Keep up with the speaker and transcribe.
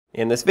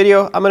In this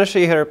video, I'm going to show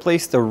you how to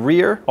replace the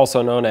rear,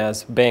 also known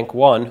as bank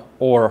 1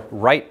 or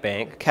right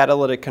bank,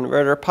 catalytic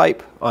converter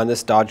pipe on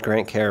this Dodge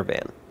Grand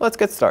Caravan. Let's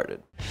get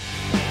started.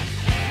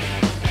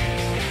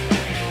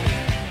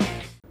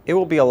 It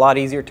will be a lot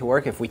easier to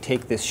work if we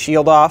take this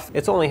shield off.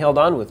 It's only held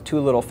on with two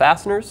little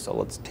fasteners, so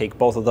let's take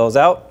both of those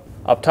out.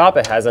 Up top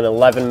it has an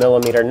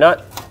 11mm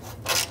nut.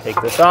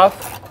 Take this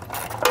off.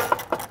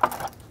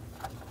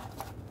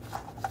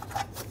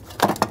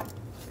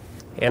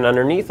 And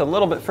underneath, a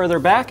little bit further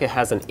back, it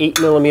has an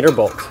 8mm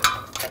bolt.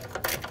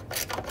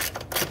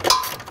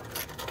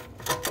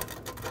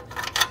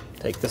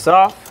 Take this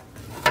off.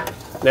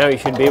 Now you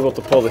should be able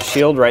to pull the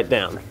shield right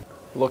down.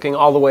 Looking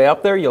all the way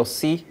up there, you'll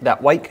see that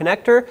white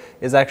connector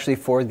is actually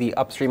for the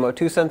upstream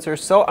O2 sensor.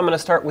 So I'm going to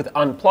start with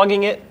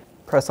unplugging it.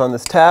 Press on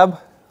this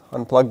tab,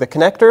 unplug the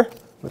connector.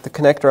 With the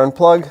connector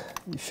unplugged,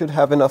 you should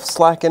have enough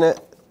slack in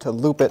it to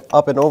loop it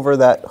up and over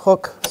that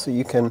hook so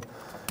you can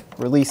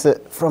release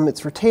it from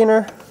its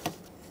retainer.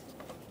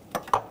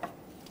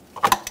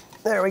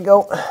 There we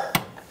go.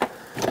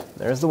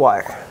 There's the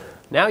wire.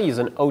 Now use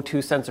an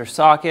O2 sensor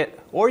socket,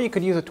 or you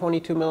could use a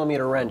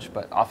 22mm wrench,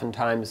 but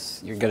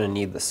oftentimes you're going to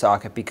need the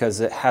socket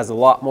because it has a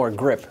lot more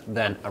grip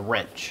than a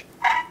wrench.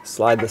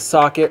 Slide the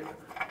socket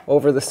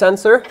over the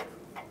sensor.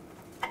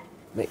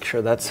 Make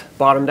sure that's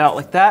bottomed out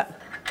like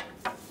that.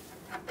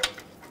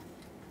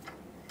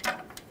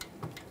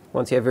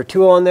 Once you have your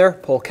tool on there,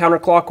 pull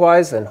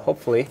counterclockwise and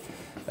hopefully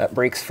that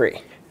breaks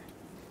free.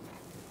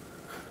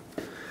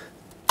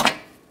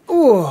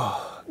 Ooh,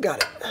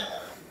 got it.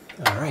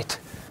 All right.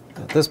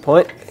 At this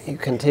point, you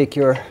can take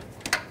your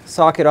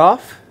socket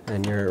off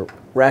and your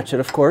ratchet,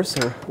 of course,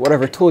 or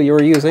whatever tool you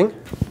were using.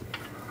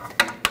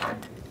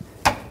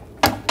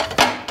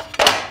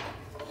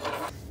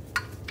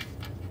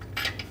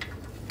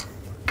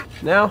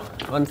 Now,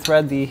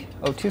 unthread the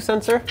O2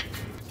 sensor.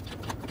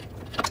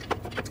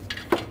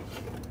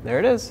 There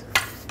it is.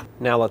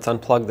 Now let's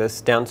unplug this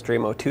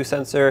downstream O2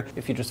 sensor.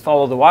 If you just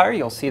follow the wire,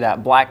 you'll see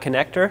that black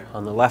connector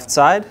on the left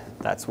side.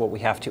 That's what we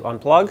have to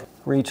unplug.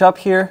 Reach up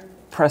here,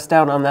 press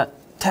down on that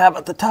tab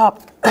at the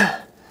top,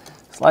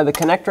 slide the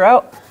connector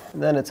out,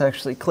 and then it's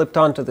actually clipped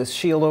onto this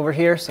shield over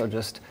here. So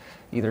just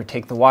either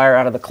take the wire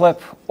out of the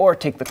clip or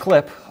take the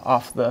clip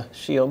off the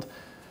shield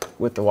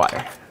with the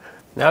wire.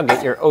 Now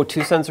get your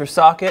O2 sensor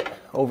socket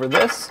over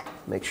this.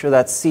 Make sure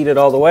that's seated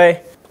all the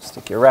way.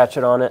 Stick your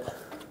ratchet on it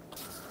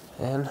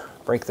and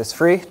break this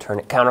free, turn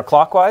it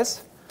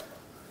counterclockwise.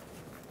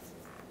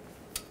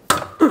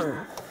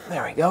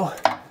 There we go.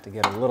 To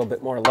get a little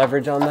bit more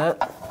leverage on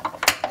that.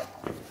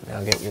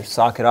 Now get your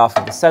socket off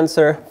of the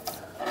sensor.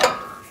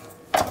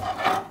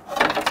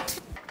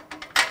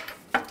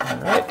 All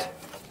right,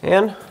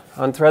 and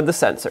unthread the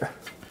sensor.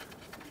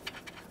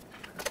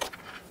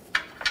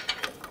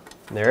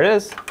 There it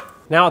is.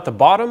 Now at the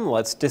bottom,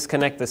 let's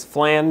disconnect this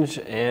flange,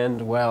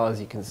 and well, as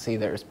you can see,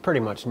 there's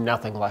pretty much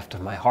nothing left of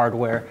my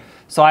hardware.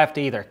 So I have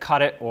to either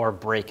cut it or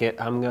break it.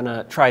 I'm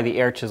gonna try the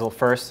air chisel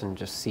first and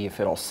just see if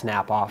it'll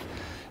snap off.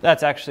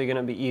 That's actually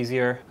gonna be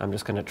easier. I'm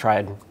just gonna try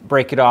and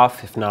break it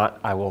off. If not,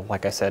 I will,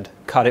 like I said,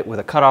 cut it with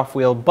a cutoff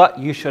wheel, but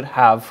you should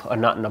have a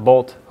nut and a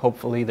bolt.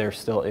 Hopefully there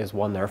still is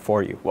one there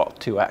for you. Well,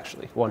 two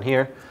actually. One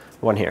here,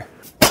 one here.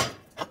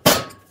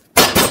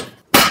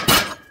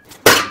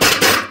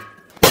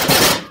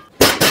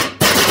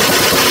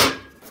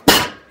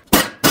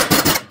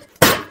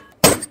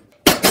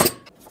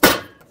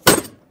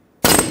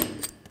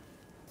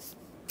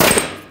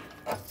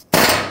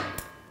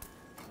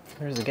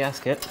 There's the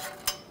gasket.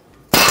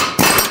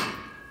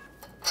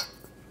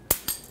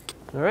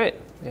 All right,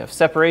 we have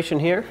separation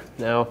here.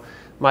 Now,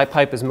 my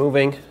pipe is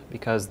moving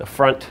because the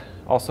front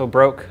also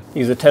broke.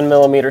 Use a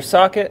 10mm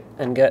socket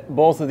and get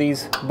both of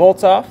these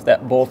bolts off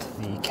that bolt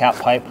the cap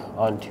pipe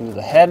onto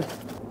the head.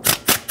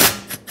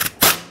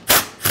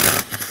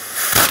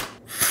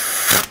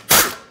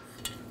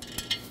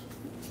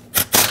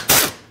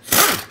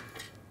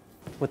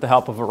 With the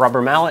help of a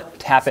rubber mallet,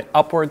 tap it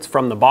upwards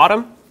from the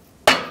bottom.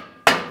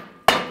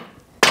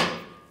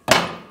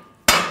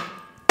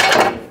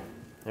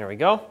 There we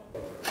go.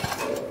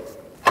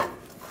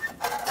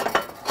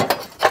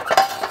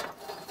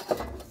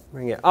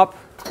 Bring it up.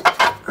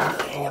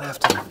 You're gonna have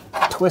to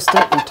twist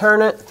it and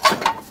turn it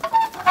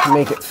to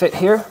make it fit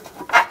here.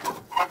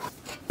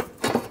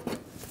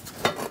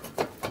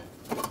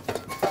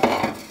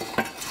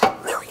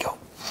 There we go.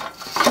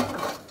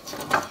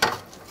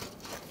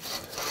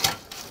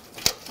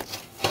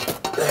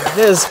 There it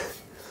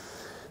is.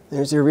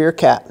 There's your rear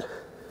cat.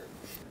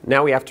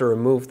 Now we have to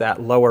remove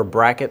that lower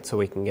bracket so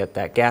we can get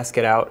that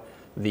gasket out.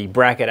 The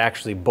bracket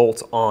actually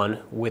bolts on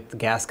with the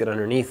gasket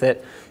underneath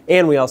it,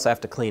 and we also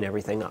have to clean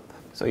everything up.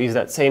 So use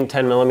that same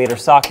 10mm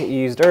socket you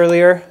used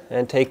earlier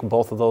and take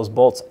both of those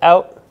bolts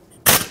out.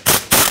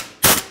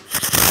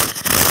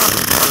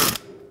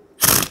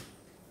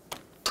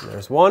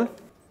 There's one.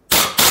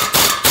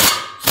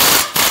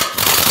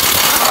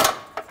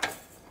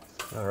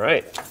 All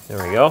right,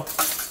 there we go.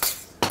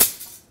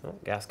 Oh,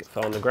 gasket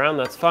fell on the ground,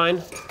 that's fine.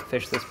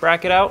 Fish this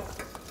bracket out.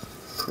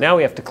 Now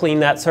we have to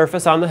clean that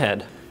surface on the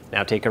head.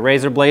 Now take a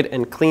razor blade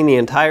and clean the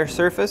entire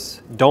surface.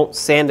 Don't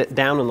sand it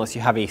down unless you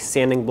have a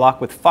sanding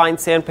block with fine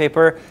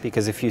sandpaper,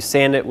 because if you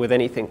sand it with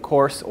anything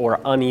coarse or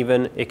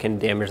uneven, it can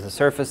damage the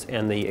surface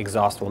and the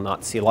exhaust will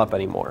not seal up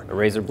anymore. A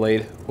razor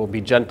blade will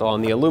be gentle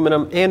on the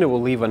aluminum and it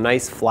will leave a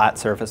nice flat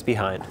surface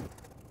behind.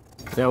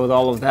 Now with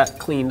all of that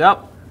cleaned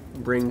up,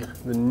 bring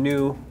the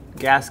new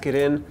gasket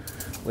in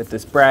with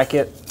this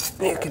bracket.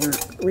 You can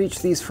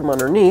reach these from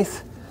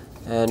underneath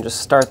and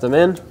just start them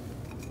in.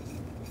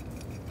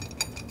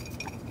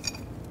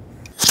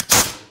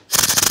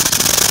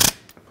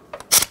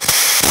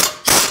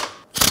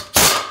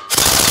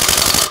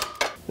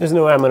 There's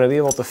no way I'm going to be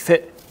able to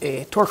fit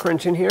a torque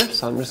wrench in here,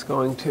 so I'm just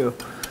going to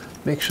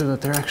make sure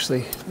that they're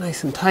actually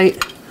nice and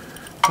tight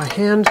by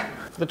hand.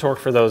 The torque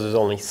for those is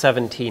only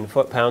 17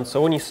 foot-pounds, so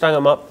when you snug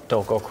them up,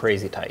 don't go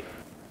crazy tight.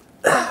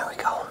 There we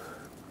go.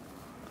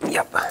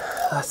 Yep,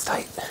 that's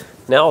tight.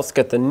 Now let's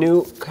get the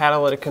new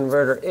catalytic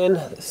converter in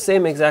the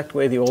same exact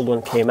way the old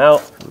one came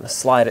out. I'm going to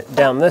slide it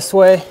down this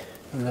way,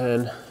 and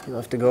then you'll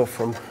have to go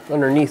from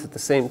underneath at the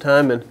same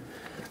time and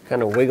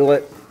kind of wiggle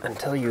it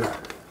until you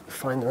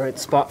find the right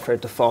spot for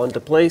it to fall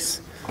into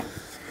place.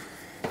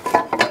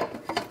 There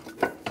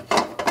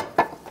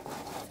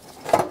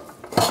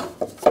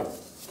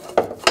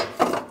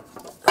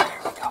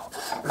we go.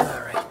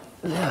 All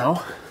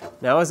right.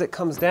 Now as it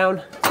comes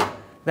down,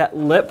 that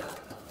lip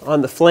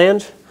on the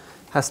flange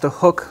has to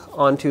hook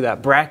onto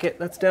that bracket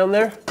that's down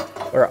there,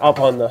 or up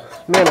on the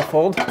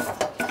manifold.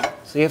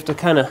 So you have to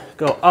kind of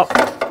go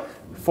up,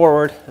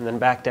 forward, and then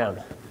back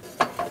down.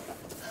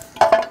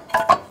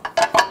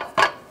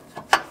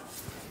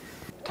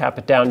 Tap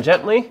it down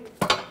gently.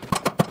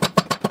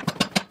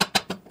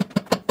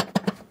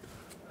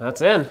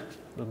 That's in.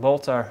 The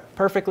bolts are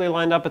perfectly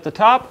lined up at the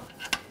top.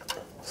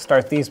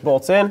 Start these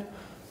bolts in.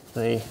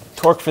 The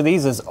torque for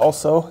these is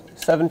also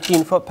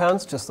 17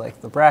 foot-pounds, just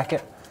like the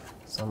bracket.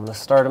 So I'm going to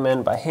start them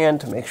in by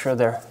hand to make sure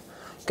they're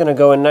going to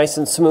go in nice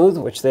and smooth,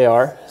 which they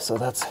are. So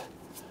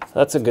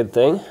that's a good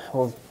thing.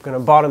 We're going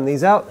to bottom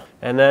these out.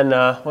 And then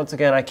once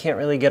again, I can't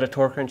really get a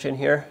torque wrench in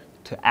here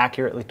to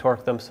accurately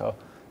torque them, so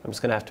I'm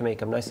just going to have to make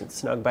them nice and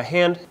snug by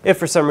hand. If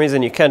for some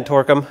reason you can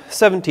torque them,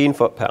 17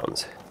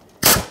 foot-pounds.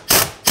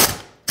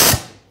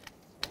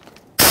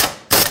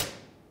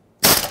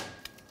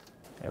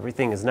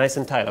 Everything is nice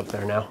and tight up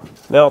there now.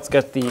 Now let's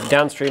get the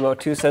downstream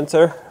O2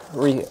 sensor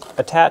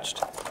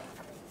reattached.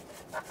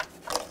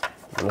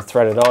 I'm going to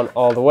thread it on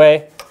all the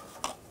way.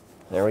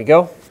 There we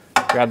go.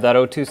 Grab that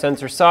O2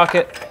 sensor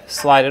socket,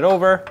 slide it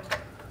over.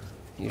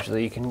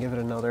 Usually you can give it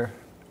another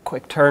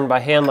quick turn by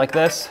hand like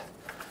this.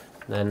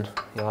 Then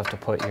you'll have to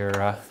put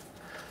your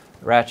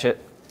ratchet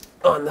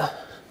on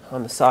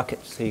the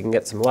socket so you can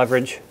get some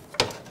leverage.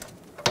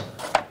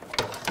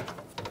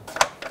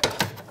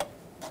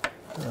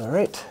 All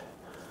right.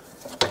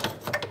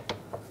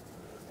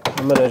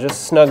 I'm going to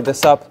just snug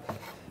this up.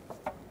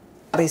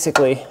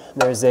 Basically,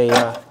 there's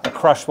a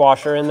crush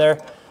washer in there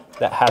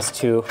that has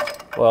to,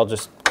 well,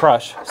 just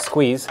crush,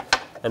 squeeze,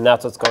 and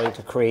that's what's going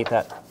to create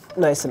that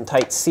nice and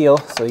tight seal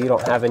so you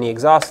don't have any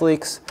exhaust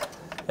leaks.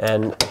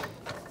 And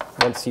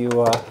once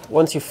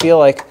you feel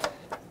like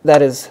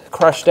that is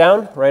crushed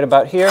down right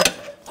about here,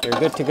 you're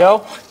good to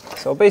go.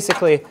 So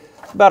basically,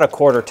 about a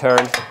quarter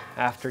turn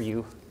after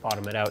you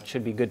bottom it out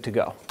should be good to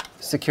go.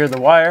 Secure the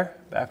wire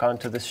back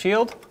onto the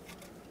shield.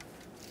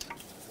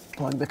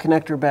 Plug the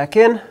connector back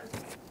in.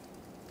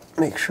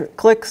 Make sure it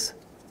clicks.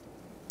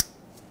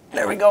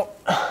 There we go.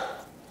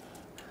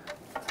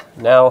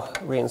 Now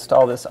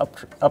reinstall this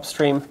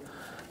upstream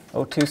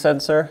O2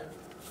 sensor.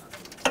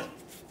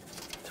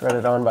 Thread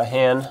it on by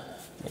hand.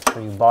 Make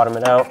sure you bottom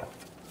it out.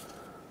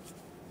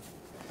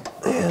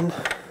 And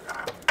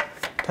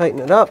tighten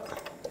it up.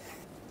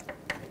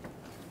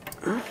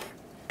 All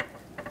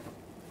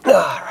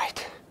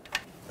right.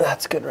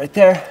 That's good right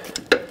there.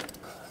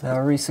 Now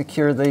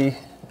resecure the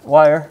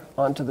wire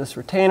onto this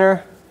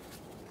retainer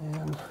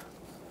and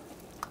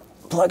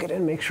plug it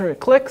in, make sure it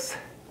clicks.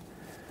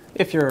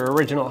 If your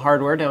original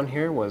hardware down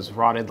here was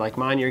rotted like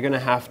mine, you're going to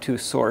have to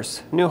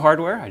source new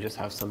hardware. I just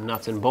have some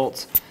nuts and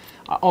bolts.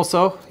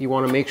 Also, you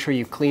want to make sure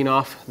you clean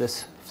off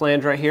this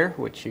flange right here,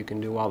 which you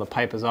can do while the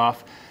pipe is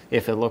off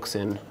if it looks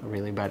in a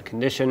really bad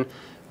condition.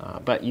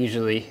 But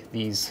usually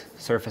these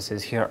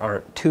surfaces here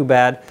aren't too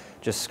bad.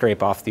 Just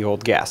scrape off the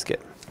old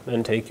gasket.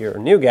 Then take your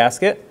new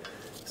gasket,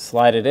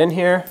 slide it in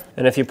here,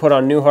 and if you put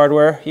on new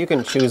hardware, you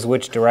can choose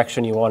which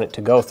direction you want it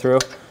to go through.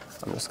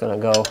 I'm just going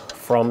to go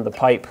from the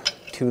pipe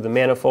to the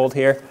manifold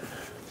here.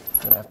 I'm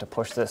going to have to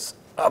push this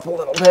up a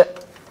little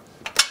bit.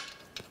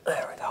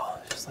 There we go,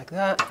 just like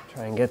that.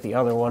 Try and get the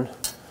other one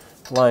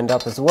lined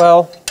up as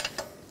well.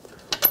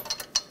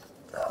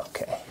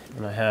 Okay,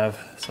 and I have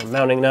some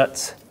mounting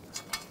nuts.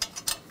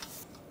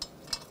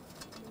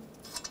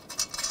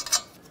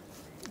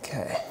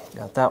 Okay,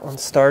 got that one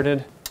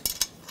started.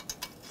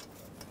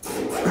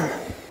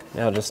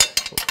 Now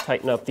just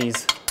tighten up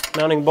these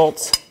mounting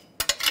bolts.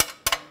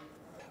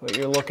 What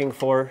you're looking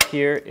for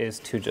here is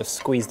to just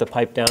squeeze the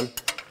pipe down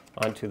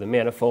onto the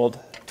manifold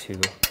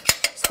to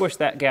squish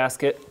that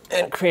gasket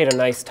and create a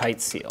nice tight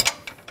seal.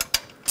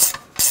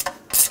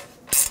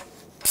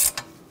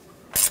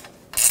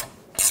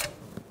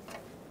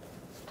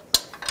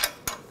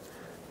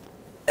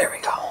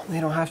 They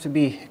don't have to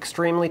be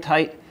extremely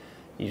tight.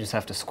 You just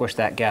have to squish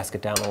that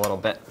gasket down a little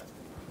bit.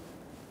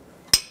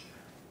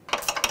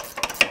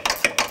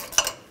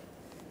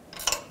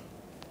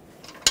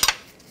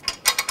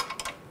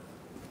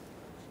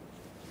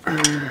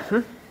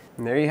 And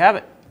there you have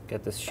it.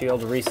 Get this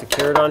shield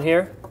re-secured on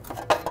here.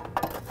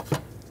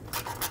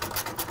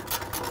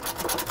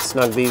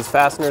 Snug these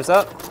fasteners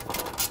up.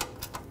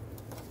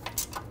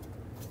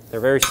 They're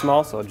very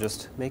small, so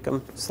just make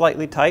them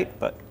slightly tight,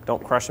 but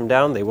don't crush them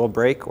down. They will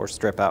break or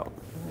strip out.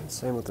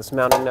 Same with this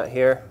mounting nut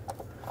here.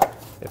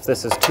 If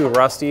this is too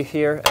rusty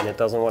here and it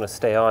doesn't want to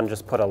stay on,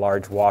 just put a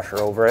large washer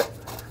over it.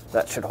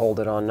 That should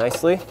hold it on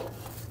nicely.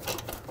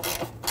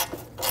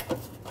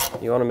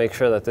 You want to make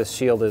sure that this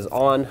shield is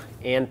on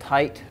and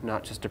tight,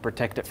 not just to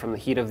protect it from the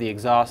heat of the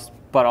exhaust,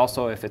 but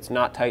also if it's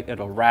not tight,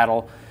 it'll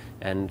rattle,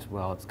 and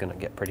well, it's going to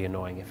get pretty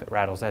annoying if it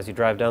rattles as you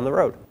drive down the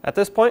road. At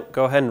this point,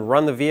 go ahead and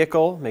run the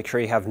vehicle. Make sure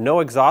you have no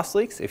exhaust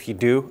leaks. If you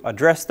do,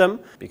 address them,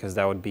 because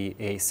that would be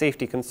a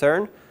safety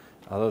concern.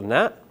 Other than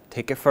that,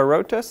 take it for a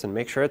road test and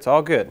make sure it's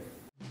all good.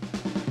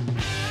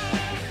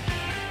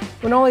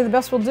 When only the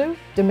best will do,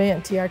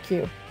 demand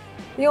TRQ.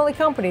 The only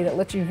company that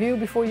lets you view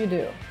before you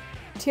do.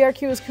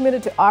 TRQ is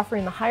committed to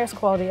offering the highest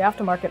quality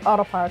aftermarket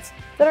auto parts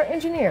that are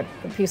engineered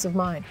for peace of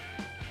mind.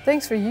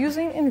 Thanks for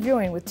using and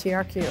viewing with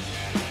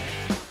TRQ.